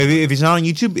If he's not on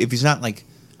YouTube, if he's not like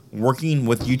working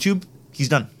with YouTube, he's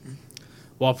done.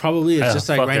 Well, probably it's just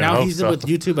like right fucking now hope he's so. with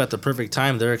YouTube at the perfect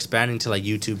time. They're expanding to like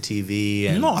YouTube TV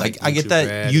and No, like, I get YouTube that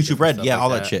Red YouTube and Red, stuff yeah, like all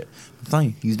that shit. I'm telling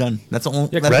you, he's done. That's the only.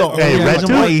 Yeah, that's the only Red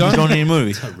reason why he's Tube? donating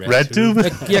movies.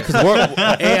 RedTube? Yeah, because we're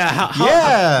Hey,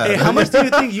 Yeah. Hey, how much do you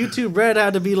think YouTube Red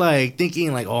had to be like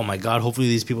thinking like, oh my god, hopefully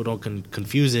these people don't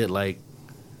confuse it like.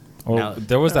 oh, Now-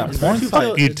 there was that porn RedTube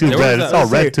site. YouTube There Red. was It's that- all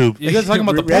RedTube. You guys talking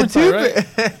about the porn site,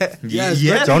 right?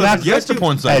 Yes, Don't act- yes, the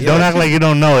porn site. Hey, don't act like you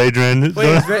don't know, Adrian. Wait,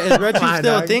 is RedTube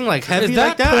still a dog. thing like heavy Is that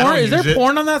like that? porn? I don't Is there use it.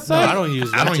 porn on that No, site? I don't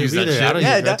use. I don't RedTube use that either. shit. I don't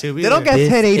Yeah, use RedTube they don't either.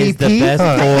 get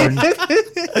 1080p.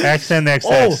 XNXX.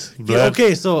 Oh, blood.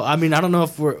 okay. So I mean, I don't know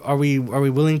if are we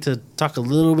willing to talk a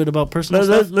little bit about personal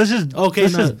stuff? Let's just Okay,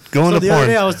 let's no. just go So into the other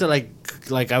day porn. I was to,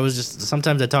 like I was just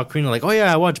sometimes I talk Karina like, oh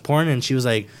yeah, I watch porn, and she's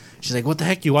like, what the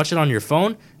heck, you watch it on your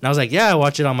phone? And I was like, yeah, I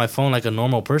watch it on my phone like a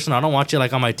normal person. I don't watch it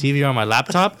like on my TV or on my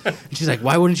laptop. And she's like,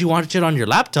 why wouldn't you watch it on your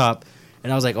laptop?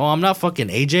 And I was like, oh, I'm not fucking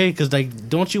AJ, because like,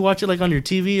 don't you watch it like on your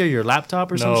TV or your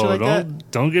laptop or some shit No,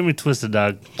 like don't get me twisted,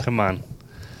 dog. Come on.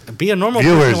 that? Be a normal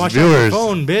Viewers, person and watch it on your viewers.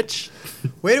 phone, bitch.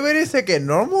 Wait a second.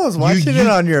 Normal is watching it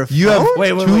on your phone? You have Wait,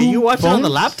 two you watch it on the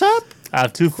phones? laptop? I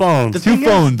have two phones.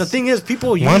 The thing is,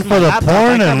 people use One my for the laptop. I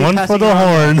porn can't and be one passing for the it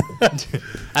around- horn.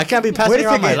 I can't be passing Wait a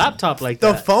around my second. laptop like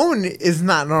The that. phone is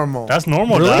not normal. That's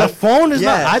normal, Really? The dog. phone is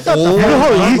Yeah. not. I thought Oh, the You phone know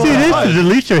was how easy it is normal. to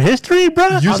delete your history, bro?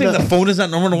 You're On saying the- the phone is not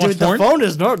normal to watch Dude, the porn? phone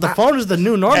is the phone is the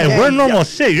new normal. Hey, Yeah, we're yeah. normal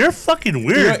shit. You're fucking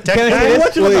weird. Tech can I say guy. this?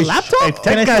 watch it on the Wait, laptop? Hey,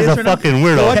 tech guy's a fucking You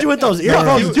weirdo. watch it with those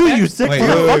earphones too, you sick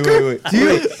motherfucker. Do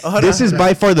you? This is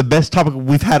by far the best topic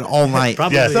we've had all night.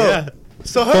 Probably, Yes. yeah.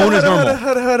 So Phone is normal.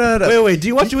 Hold on. Wait, do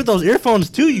you watch it with those earphones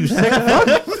too, you sick fuck?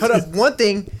 Hold up. One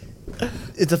thing,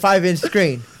 it's a 5-inch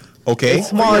screen. Okay. It's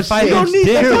small as shit. You don't need.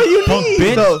 That's all you Punk need.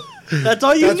 bitch. So That's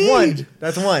all you that's need. one.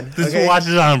 That's one. This Okay. fool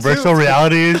watches it on virtual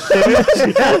reality and shit.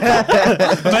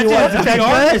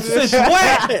 It's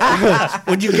wet.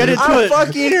 When you get into I'm it,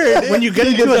 fucking heard it. when you get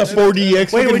into a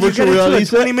 4DX wait, when you get into a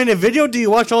 20-minute video, do you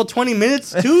watch all 20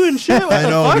 minutes too and shit? What I the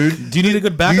know, fuck? dude. Do you need a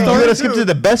good You backstory? gotta skip to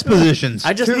the best positions.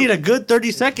 I just need a good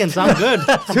 30 seconds. I'm good.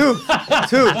 Two.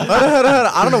 Hold on.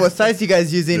 I don't know what sites you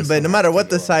guys using, but no matter what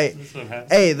the site,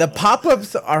 hey, the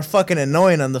pop-ups are fucking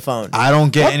annoying on the phone. I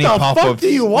don't get any What the fuck pop-ups. do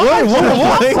you watch?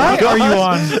 What site are you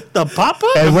on? The pop-up?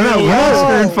 Hey, we're not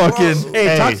Western fucking.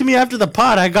 Hey, talk to me after the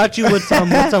pod. I got you with some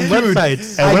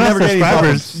websites. Hey, we're not never get any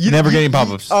subscribers. pop-ups. Never get any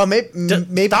pop-ups. Oh, maybe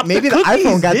Stop the cookies,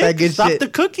 iPhone got Dick. that good Stop shit. the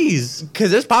cookies.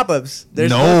 Because there's pop-ups. There's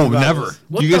No, pop-ups. never.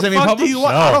 What Do you guys the have any fuck pop-ups? do you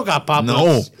want? No. I don't got pop-ups.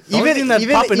 No. The only thing that's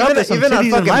popping up is some even on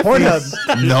titties and fucking my Pornhub.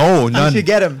 face. No, You none. should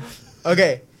get them.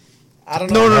 Okay. I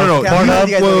don't know. No. Okay, Pornhub.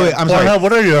 you guys Wait. know. I'm sorry. Pornhub,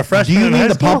 what are you, a freshman Do you in high mean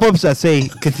the school? pop-ups that say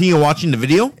continue watching the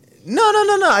video? No.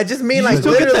 I just mean like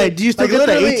still get literally- that? Do you still like get the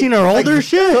literally- 18 or older like,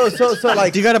 shit? So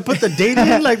like Do you got to put the date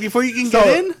in like before you can so,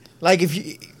 get in? like if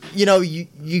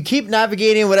you keep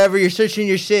navigating whatever you're searching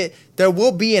your shit, there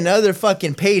will be another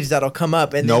fucking page that'll come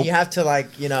up, and then Nope. you have to like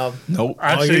Nope.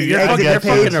 Actually, You're I fucking, get you're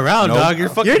fucking paid. around, Nope. dog. You're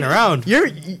fucking around.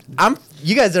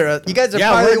 You guys are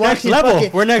Yeah, probably we're next watching level.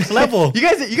 fucking- We're next level. You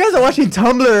guys are watching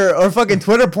Tumblr or fucking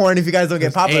Twitter porn if you guys don't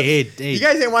get pop-ups. Hey. You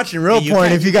guys ain't watching real Hey, you porn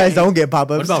can't- if you guys don't get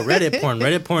pop-ups. What about Reddit porn?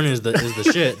 Reddit porn is the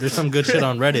shit. There's some good shit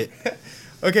on Reddit.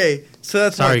 Okay, so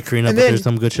that's Sorry, one. Karina, And but then, there's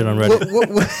some good shit on Reddit.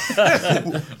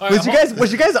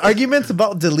 was you guys arguments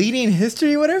about deleting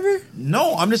history or whatever?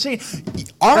 No, I'm just saying.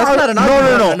 That's not an no.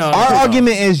 argument. No, Our no.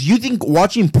 argument is you think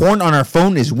watching porn on our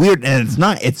phone is weird, and it's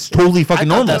not. It's totally fucking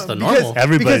thought normal. that's the normal.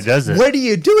 Everybody does it. Where do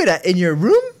you do it at? In your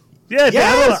room? Yeah,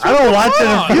 Yes, I don't watch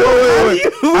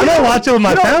it. I don't watch it with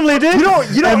my family, dude. You don't.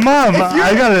 Hey, mom,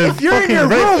 I got a If you're in fucking your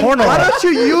great room, porno. why don't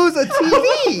you use a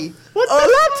TV or a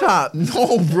laptop?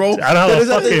 No, bro. I don't have a I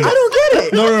fucking. don't get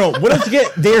it. No. What is to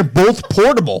get? They're both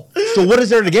portable. So what is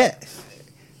there to get?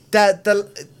 That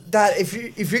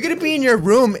if you're gonna be in your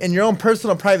room in your own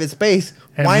personal private space,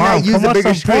 Hey, why mom, not use come a watch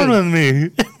bigger some porn screen?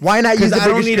 with me. Why not use Because a I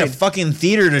bigger don't need a screen? fucking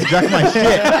theater to jack my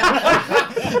shit.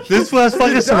 This was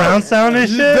fucking surround sound and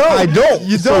shit. I don't.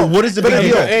 You don't. So what is the big But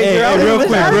deal? Hey, real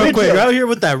quick. You're out here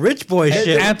with that rich boy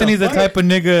shit. Anthony's the type of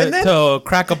nigga And then- to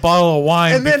crack a bottle of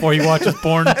wine and then- before he watches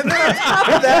porn. You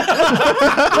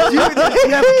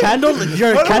have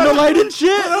candlelight and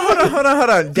shit. Hold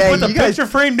on. Dang, Put the you guys, picture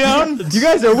frame down. you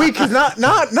guys are weak because not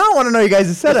want to know you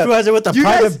guys' setup. Who has it with the You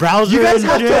private guys, browser You guys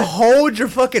and have shit? to hold your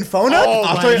fucking phone up.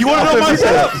 You want to know my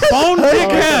setup? Phone,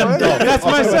 dickhead. That's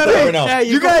my setup. Right now. Yeah,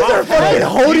 You guys are fucking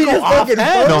holding your fucking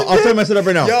phone. No, I'll tell you my setup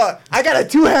right now. Yo, I got a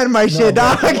two-hand my shit,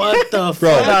 dog. What the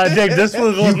Bro. fuck? Jake, this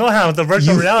one goes no how with the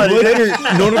virtual You reality. put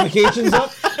your notifications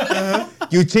up.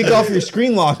 you take off your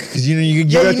screen lock because you Yeah,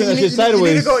 gotta turn that shit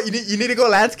sideways. You need to go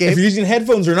landscape. If you're using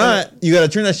headphones or not, you gotta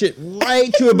turn that shit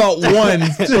right to about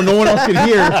 1 so no one else can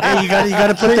hear. Hey, you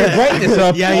gotta put Turn your the brightness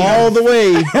up all the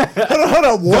way. Hold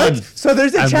on, what? Done. So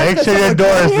there's a And chance make that sure your someone door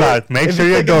got is here? locked. Make If sure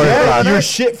you your take door a is break, locked. Your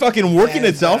shit fucking working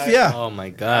itself, yeah. Oh my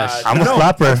gosh. I'm a No.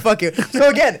 slapper. Fuck it. So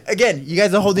again, you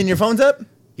guys are holding your phones up?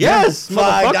 Yes, Fuck,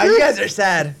 dog, motherfucker. you guys are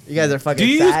sad. You guys are fucking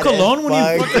Do you sad use cologne as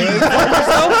when you fuck, dude.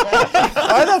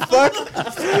 Why the fuck?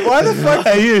 Why the fuck?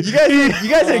 Hey, You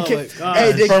guys are. Oh my God.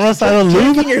 Hey, dude, Spermicidal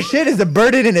lube? taking your shit is a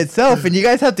burden in itself, and you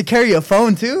guys have to carry a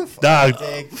phone too. Dog,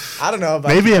 I don't know about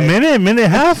maybe you a guys. minute and a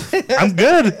half. I'm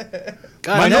good.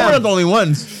 God I know damn. we're not the only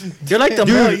ones. You're like the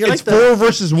Dude, you're it's like the 4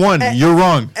 versus 1. You're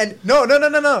wrong. And no.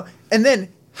 And then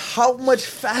how much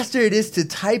faster it is to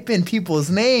type in people's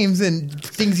names and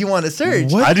things you want to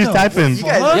search. What I just the type in. You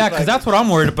guys are Yeah, because that's what I'm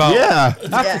worried about. Yeah.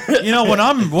 Yeah. You know, when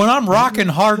I'm rocking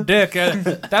hard dick,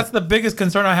 that's the biggest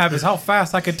concern I have is how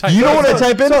fast I can type. You know what I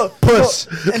type in? Puss.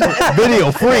 And-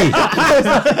 Video free.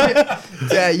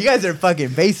 Yeah, you guys are fucking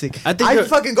basic. I think I you're-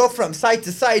 fucking go from site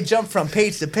to site, jump from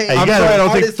page to page. Hey, you I'm gotta- sorry, it'll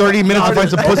take Artist- 30 minutes to find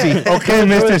some pussy. Okay,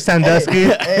 Mr. Sandusky.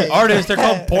 Hey. Artists, they're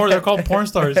called porn. They're called porn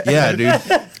stars. Yeah, dude.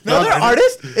 No, they're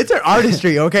artists. It's their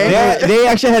artistry, okay? They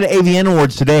actually had AVN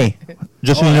awards today.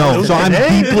 Just so you know. So I'm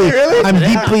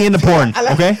deeply into porn.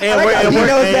 Okay. I like how he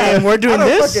knows that. and we're doing I don't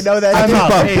this? fucking know that. I shit.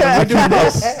 keep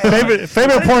up. we're doing this.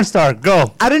 Favorite porn star?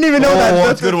 Go. I didn't even know that. Oh, That's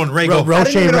that's a good one. Ray, go. I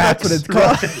didn't even know that's what it's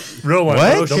called. Real one.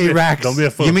 What? Don't be, don't be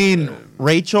a fool. You mean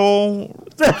Rachel?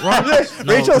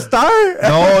 Rachel Starr?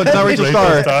 No, it's not Rachel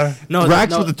Starr. No,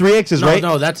 Rax no, with the 3 X's, no, right?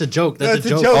 No, that's a joke. No, That's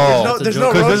it's a a joke. joke. Oh. There's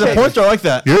no Because there's a Roche. porn star like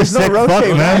that. You're a no sick Roche, fuck,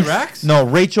 man. man. Rax? No,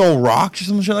 Rachel Rocks or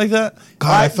some shit like that.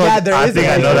 God, I feel Yeah, like there I is think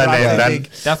a I know Rachel that Roche, name, I man. think.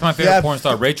 That's my favorite Yeah. porn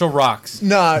star, Rachel Rocks.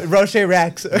 No, Roche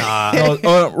Rax. Ray. I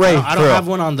don't have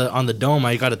one on the dome.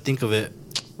 I got to think of it.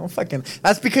 Oh, fucking.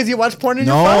 That's because you watch porn in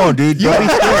your No, phone. dude, don't be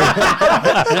scared.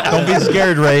 Don't be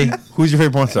scared, Ray. Who's your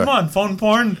favorite porn Come star? on, phone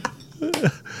porn.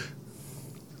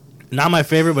 Not my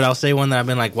favorite, but I'll say one that I've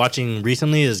been like watching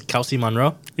recently is Kelsey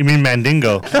Monroe. You mean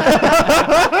Mandingo? We're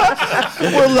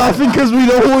laughing because we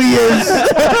know who he is.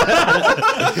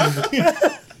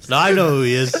 No, I know who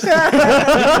he is. He's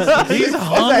That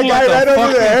hung guy right like over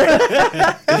a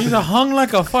there. He's hung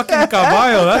like a fucking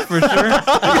caballo. That's for sure.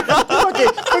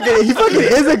 He fucking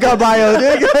is a caballo,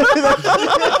 dude.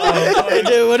 Hey,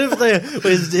 dude, what if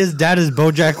his dad is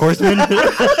BoJack Horseman?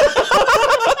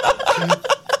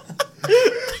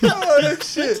 Oh, that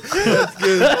shit.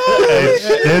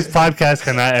 Hey, this podcast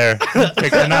cannot air.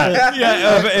 It cannot.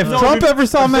 Yeah, if Trump ever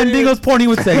saw Mandingo's porn, he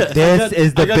would say, "This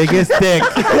is the biggest dick."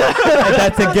 And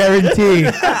that's a guarantee.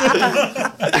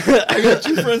 I got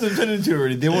 2 friends I'm sending to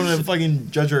already. They want to fucking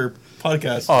judge our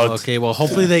podcast. Oh, Okay, well,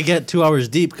 hopefully they get 2 hours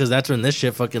deep because that's when this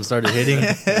shit fucking started hitting.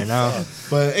 Right now.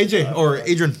 But AJ or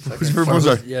Adrian, who's your favorite porn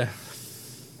star? Yeah.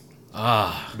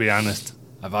 to be honest.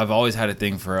 I've always had a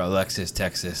thing for Alexis,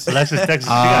 Texas. Alexis, Texas.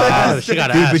 She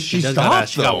got Dude, ass. but She she does got stopped, ass.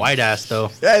 She got though. white ass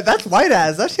though. Yeah, that's white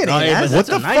ass. That shit No, ain't yeah, but ass. that's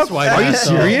a nice white Are you ass.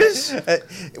 though. serious?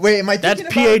 Wait, am I That's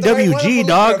thinking about the right one? PAWG,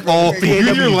 dog. Oh,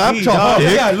 use your laptop,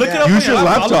 dick. Yeah, look it up. Use on your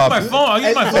laptop. I'll use my phone. I'll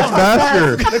use my phone.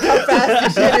 Faster. Look how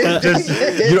fast this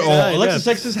shit is. You know, Yeah, Alexis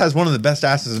Texas has one of the best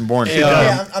asses in porn.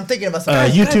 Yeah, I'm thinking about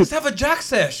something. YouTube- Let's have a jack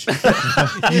sesh.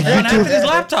 And Anthony's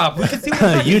laptop. We can see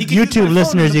what YouTube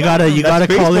listeners, you gotta call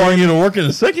Baseball, in. you to work in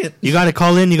a second. You gotta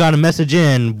call in. You gotta message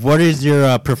in. What is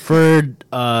your preferred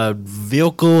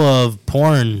vehicle of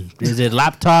porn? Is it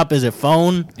laptop? Is it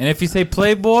phone? And if you say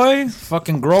Playboy,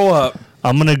 fucking grow up.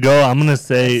 I'm gonna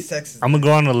say That's sexist. I'm gonna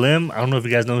go on a limb. I don't know if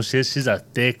you guys know shit. She's a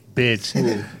thick bitch.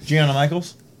 Gianna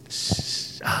Michaels?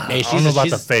 Hey, I don't know about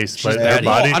the face, she's but bad. her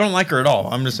body. I don't like her at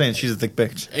all. I'm just saying she's a thick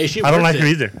bitch. Hey, she I don't works like her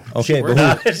it. either. Okay, but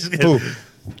Nah, who? just kidding. Who?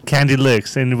 Candy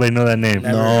Licks. Anybody know that name?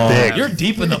 No. Thick. You're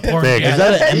deep in the porn. Thick. game. Is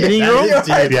that an Ebony girl?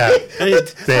 Yeah.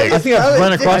 Thick. I think I've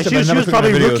run across She her, was but never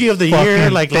probably seen her rookie videos. of the year,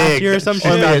 Fucking like last thick. year or some Oh,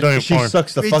 shit. yeah. doing She porn.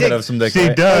 sucks the We fuck take- out of some dick. She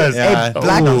right? does. Yeah.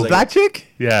 Black chick?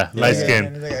 Yeah, light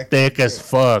skin. Thick as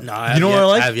fuck. No, I You know have what I yet-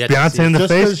 like? have yet to Beyonce see in it. the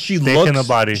Just face, because she thick looks, in the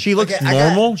body. she looks Okay, I got-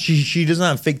 normal. She doesn't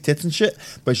have fake tits and shit,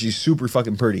 but she's super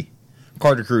fucking pretty.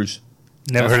 Carter Cruz.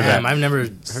 Never heard of Damn, that. I've never.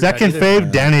 Heard Second that either.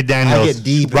 fave, Danny Daniels. I get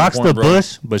deep in Rocks porn, the bro.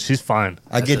 bush, but she's fine.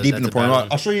 I get deep in the that's a porn. bad one.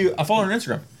 I'll show you. I follow her on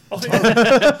Instagram.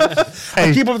 Hey,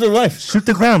 I keep up with her life. shoot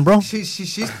the ground, bro.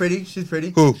 She's pretty. She's pretty.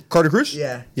 Who? Carter Cruz?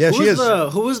 Yeah. Yeah, Who she was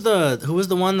is. who was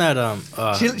the one that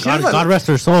She God, was like- God rest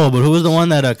her soul, but who was the one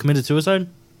that committed suicide?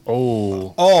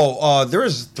 Oh. Oh, there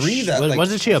was 3 that. like,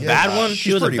 Wasn't she a bad one? she's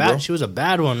She was pretty, a bad. bro. She was a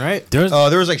bad one, right? there was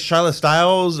like Shyla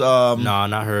Styles. No,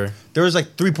 not her. There was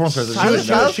like 3 porn stars. Shyla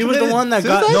Styles She was the one that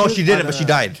got. committed No, she didn't, but she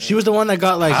died. She was the one that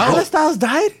got like. Shyla Styles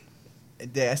died?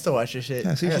 Yeah, I still watch your shit.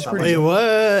 Yeah, see, I got she's some- pretty- Wait,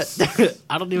 what?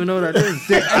 I don't even know what that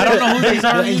is. I don't know who these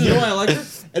are. You know why I like her?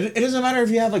 It doesn't matter if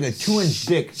you have like a 2-inch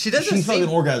dick. She doesn't She's fucking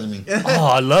sing. orgasming. Oh,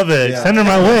 I love it. Yeah. Send her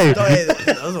my way. Oh, hey,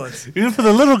 those ones. Even for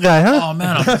the little guy, huh? Oh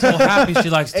man, I'm so happy she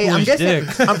likes Hey, I'm 2-inch guessing.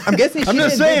 dicks. I'm guessing. I'm she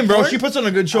just didn't saying, do bro. porn? She puts on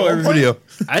a good show every video.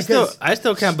 I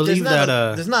still can't believe there's not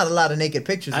that. there's not a lot of naked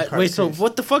pictures. Of Wait, so Carter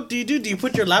what the fuck do you do? Do you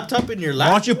put your laptop in your Why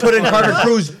lap? don't you put in Carter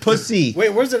Cruz pussy? Wait,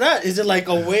 where's it at? Is it like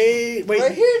away? Wait,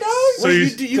 right here, dog. So you-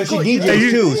 Because she go- DJs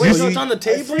you- too. Wait, so so you- it's on the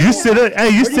table? You sit up. Hey,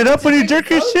 you sit up when you jerk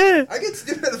your shit. I can do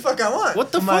whatever the fuck I want.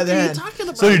 What the with fuck my are you hand. talking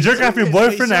about? So you jerk off your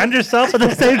boyfriend and yourself at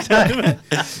the same time.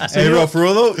 Hey, bro, for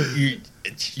real though,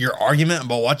 your argument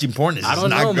about watching porn is I don't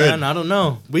not know, good. man. I don't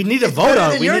know. We need to vote better on.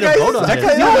 than We your need to guys' vote on side.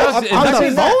 this. No, I'm Is not that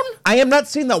saying a that. phone? I am not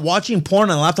saying that watching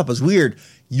porn on a laptop is weird.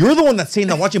 You're the one that's saying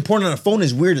that watching porn on a phone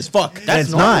is weird as fuck. And That's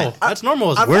it's normal. not, That's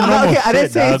normal. I'm, We're I'm, normal. okay, I didn't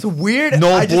shit, say dog. it's weird.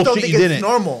 No, I just don't bullshit, think you it's didn't.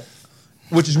 normal.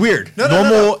 which is weird. No, no,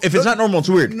 normal. no, no. If it's not normal, it's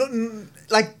weird.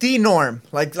 Like the norm.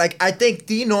 Like I think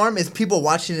the norm is people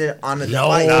watching it on a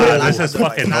device. nah, Not this on is the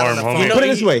fucking not on norm, the homie. phone. You know, Put it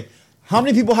this way: how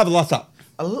many people have a laptop?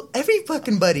 Every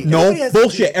fucking buddy. No Everybody has-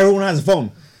 bullshit. Everyone has a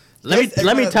phone.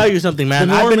 Let me tell you something, man.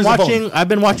 The norm is a phone. I've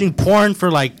been watching porn for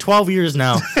like 12 years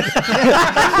now.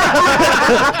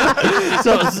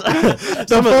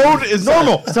 The phone is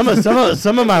normal.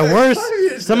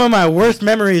 Some of my worst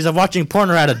memories of watching porn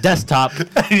are at a desktop.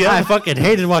 I fucking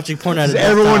hated watching porn at a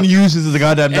desktop. Everyone uses the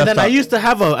goddamn And desktop. then I used to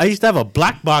have a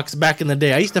black box back in the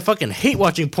day. I used to fucking hate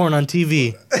watching porn on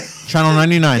TV. Channel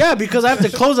 99. Yeah, because I have to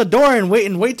close the door and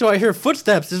wait till I hear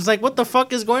footsteps. It's like, what the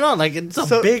fuck is going on? Like, it's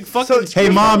a big fucking. Hey,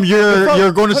 mom, you're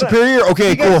going to Hold on. Superior?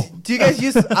 Okay, Do you guys, cool. do you guys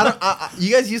use?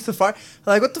 You guys use Safari?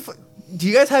 Like, what the fuck? Do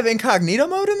you guys have incognito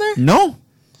mode in there? No.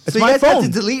 It's So you my guys have phone. to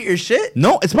delete your shit?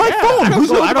 No, it's my phone. I don't Who's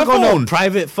go, going I to my don't go phone? no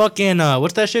private fucking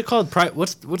what's that shit called?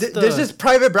 What's There's just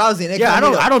private browsing. Yeah,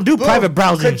 I don't do private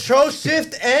browsing. Control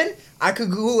Shift N. I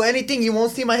could Google anything. You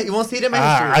won't see it in my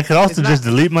history. I could also It's just not-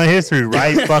 delete my history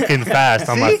right fucking fast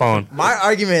on my See? phone. My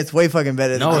argument is way fucking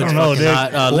better. No, than it's don't know, fucking dude.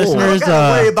 not. I don't Listeners,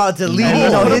 gotta worry about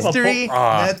deleting no. no history.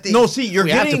 Nothing. No, see, you're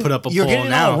We have to getting put up a you're poll getting it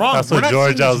now. all wrong. That's We're what not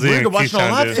George saying it's Alzine weird to watch keeps it on a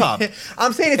trying to do. laptop.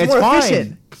 I'm saying it's It's more fine.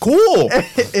 efficient. Cool.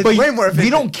 It's But way more efficient. We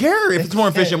don't care if it's more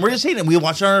efficient. We're just saying it. We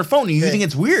watch it on our phone and you think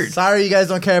it's weird. Sorry, you guys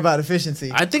don't care about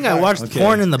efficiency. I think I watched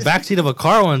porn in the backseat of a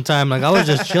car one time. Like I was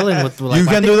just chilling with. Like, You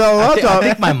can do that on a I laptop.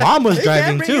 think my mom was You can't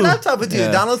driving bring your too. laptop with you.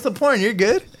 Yeah. Download some porn. You're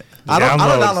good. I don't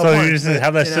Download. download So porn. you just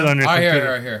have that you shit know? on your All right,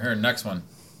 computer. here. Next one.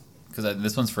 Because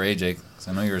this one's for AJ. Because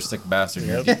I know you're a sick bastard.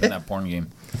 You're deep in that porn game.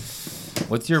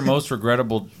 What's your most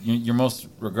regrettable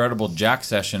Jack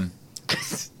session?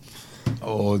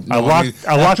 Oh, I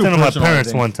walked into my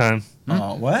parents one time.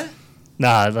 What?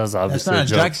 Nah, that was That's obviously not a a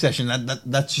joke. jack session.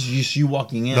 That's just you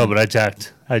walking in. No, but I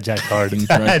jacked hard. Right.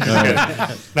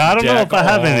 No, I don't know if I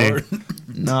have any.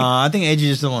 No, I think AJ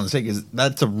just doesn't want to say because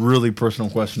that's a really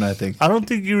personal question. I think. I don't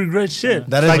think you regret shit.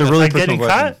 That is a really like personal getting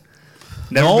question.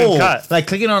 caught. Never been caught. like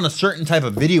clicking on a certain type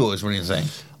of video is what he's saying.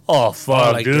 Oh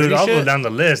fuck, like dude! dirty I'll go shit? down the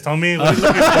list, homie. What are you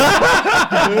looking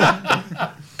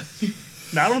for?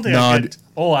 No, I don't think I did.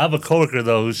 Oh, I have a coworker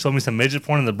though who showed me some midget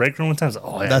porn in the break room one time. I was like,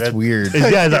 oh, yeah, That's weird. This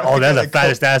guy's like, oh, that's the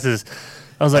fattest asses.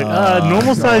 I was like,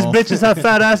 normal sized bitches have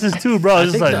fat asses too, bro. I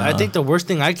It's think, like, I think the worst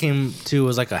thing I came to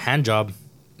was like a hand job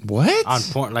What? on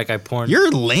porn. Like I porn.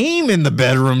 You're lame in the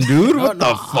bedroom, dude. What the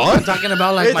I'm fuck? not talking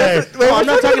about like my. wait, No, I'm we're not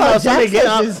talking talking about about somebody Jack getting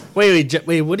up. sessions.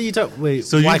 Wait. What are you talking? Wait. So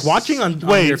So you like s- watching on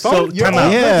wait, your so phone? time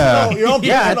out. Yeah.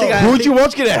 Yeah, I think I. Who'd you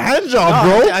watch get a hand job,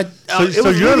 bro? So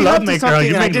you're a love maker, huh?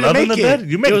 You make love in the bed?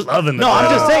 You make love in the No, bed.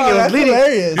 I'm just saying it was that's leading.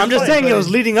 hilarious. I'm just saying it was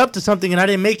leading up to something, and I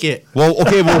didn't make it. Well,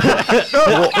 okay, well,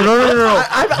 no.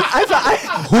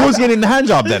 Who was getting the hand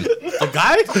job then? The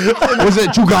guy? Was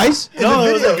it two guys? No,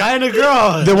 it was a guy and a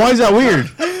girl. Then why is that weird?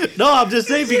 No, I'm just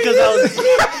saying because I was.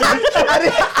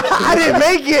 I didn't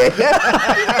make it.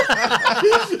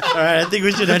 All right, I think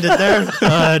we should end it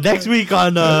there. Next week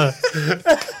on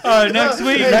next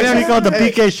week on the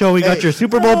PK show, we got your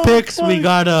Super Bowl picks. We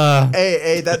got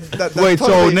Hey, that's Wait, so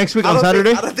totally- next week I on don't think-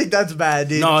 Saturday? I don't think that's bad,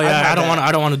 dude. No, yeah, That's not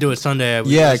I don't want to do it Sunday.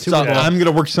 Yeah, Super Bowl. I'm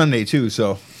gonna work Sunday too.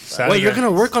 So Wait, you're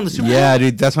gonna work on the Super Bowl? yeah,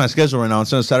 dude, that's my schedule right now.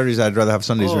 Instead of Saturdays, I'd rather have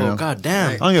Sundays right Oh now. god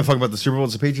damn! I don't give a fuck about the Super Bowl.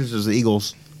 It's the Patriots or the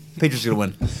Eagles. Patriots gonna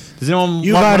win. Does anyone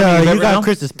You want got money to bet you right got now?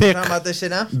 Chris's pick. Talking about this shit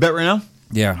now? Bet right now?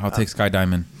 Yeah, I'll take Sky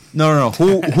Diamond. No.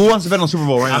 Who wants to bet on Super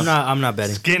Bowl right now? I'm not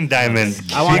betting. Skin diamond.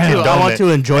 I want to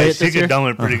enjoy it She this could year. dumb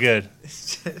it pretty good.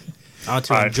 I want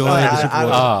to Alright. enjoy I- the Super I-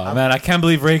 Bowl. Oh man, I can't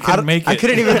believe Ray couldn't make it. I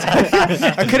couldn't even.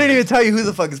 I couldn't even tell you who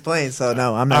the fuck is playing. So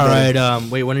no, I'm not. All betting. right.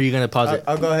 Wait. When are you gonna pause it?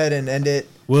 I'll go ahead and end it.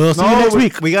 We'll see you next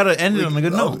week. We gotta end it on a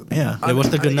good note. Yeah. Hey, what's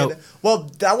the good note? Well,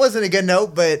 that wasn't a good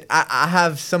note, but I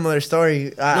have similar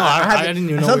story. I didn't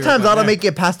even know. Sometimes I don't make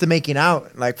it past the making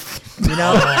out, like you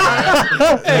know.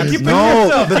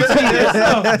 No, but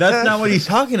see, that's not what he's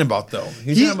talking about, though.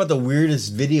 He's talking about the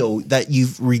weirdest video that you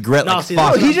regret. No, Like, see,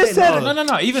 fuck. that's- He just said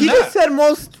No. Even he that. just said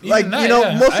most like that, you know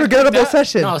yeah. most I think regrettable that-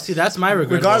 session. No, see, that's my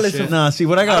regret. Regardless of- Nah, see,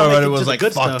 what I got I don't already make it was to the like,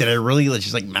 good fuck, stuff. did I really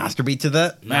just like masturbate to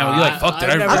that? Man, you're like, fuck, did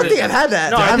I I don't think I've had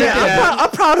that. No, I I mean, think I'm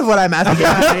proud of what I'm asking.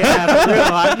 Yeah, for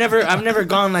real. I've never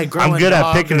gone like growing I'm good at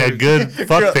dog picking or- a good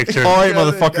fuck picture. All right,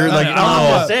 motherfucker. Like, No, I'm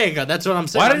oh, just saying. That's what I'm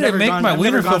saying. Why I've did it never make gone- my I've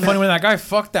wiener never feel gone funny that- when that guy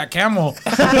fucked that camel?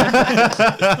 Like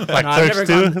I've never Turks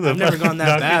too. gone- I've never gone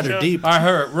that bad or deep. All right,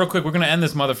 hurry, real quick. We're gonna end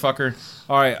this motherfucker.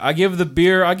 All right, I give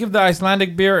the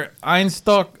Icelandic beer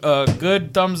Einstock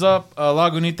good thumbs up.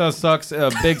 Lagunitas sucks.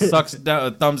 Big sucks.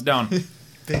 Thumbs down.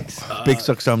 big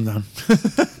sucks thumb down.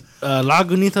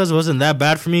 Lagunitas wasn't that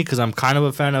bad for me because I'm kind of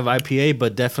a fan of IPA,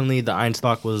 but definitely the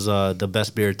Einstock was the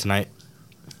best beer tonight.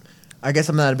 I guess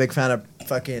I'm not a big fan of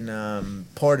fucking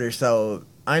porter, so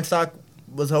Einstock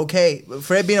was okay.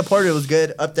 For it being a porter, it was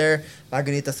good. Up there,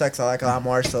 Lagunitas sucks. I like a lot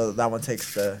more, so that one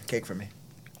takes the cake for me.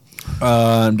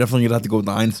 I'm definitely gonna have to go with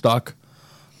the Einstock.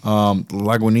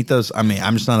 Lagunitas. I mean,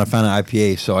 I'm just not a fan of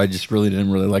IPA, so I just really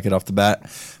didn't really like it off the bat.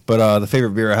 But the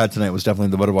favorite beer I had tonight was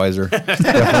definitely the Budweiser.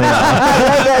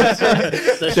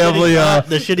 Definitely,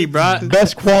 The shitty brat.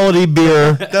 best quality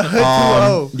beer. The Hood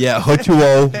 2-0. Yeah, Hood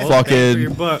 2-0. For your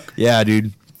Fucking buck. yeah,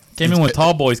 dude. Came in with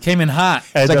tall boys. Came in hot.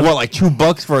 It's like what, like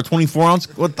 $2 for a 24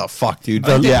 ounce? What the fuck, dude?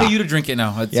 They Yeah, pay you to drink it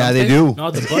now. At yeah, some they stage. do. No,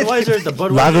 the Budweiser.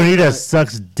 Lagunitas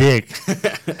sucks dick.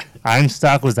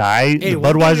 Einstock was aight. Hey, The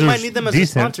one day you might Budweiser's need them as a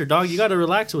decent. sponsor, dog. You got to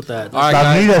relax with that. All right,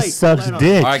 guys. Lagunitas sucks Light on.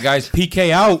 dick. All right, guys. PK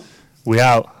out. We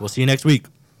out. We'll see you next week.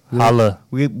 Holla.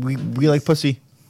 We like pussy.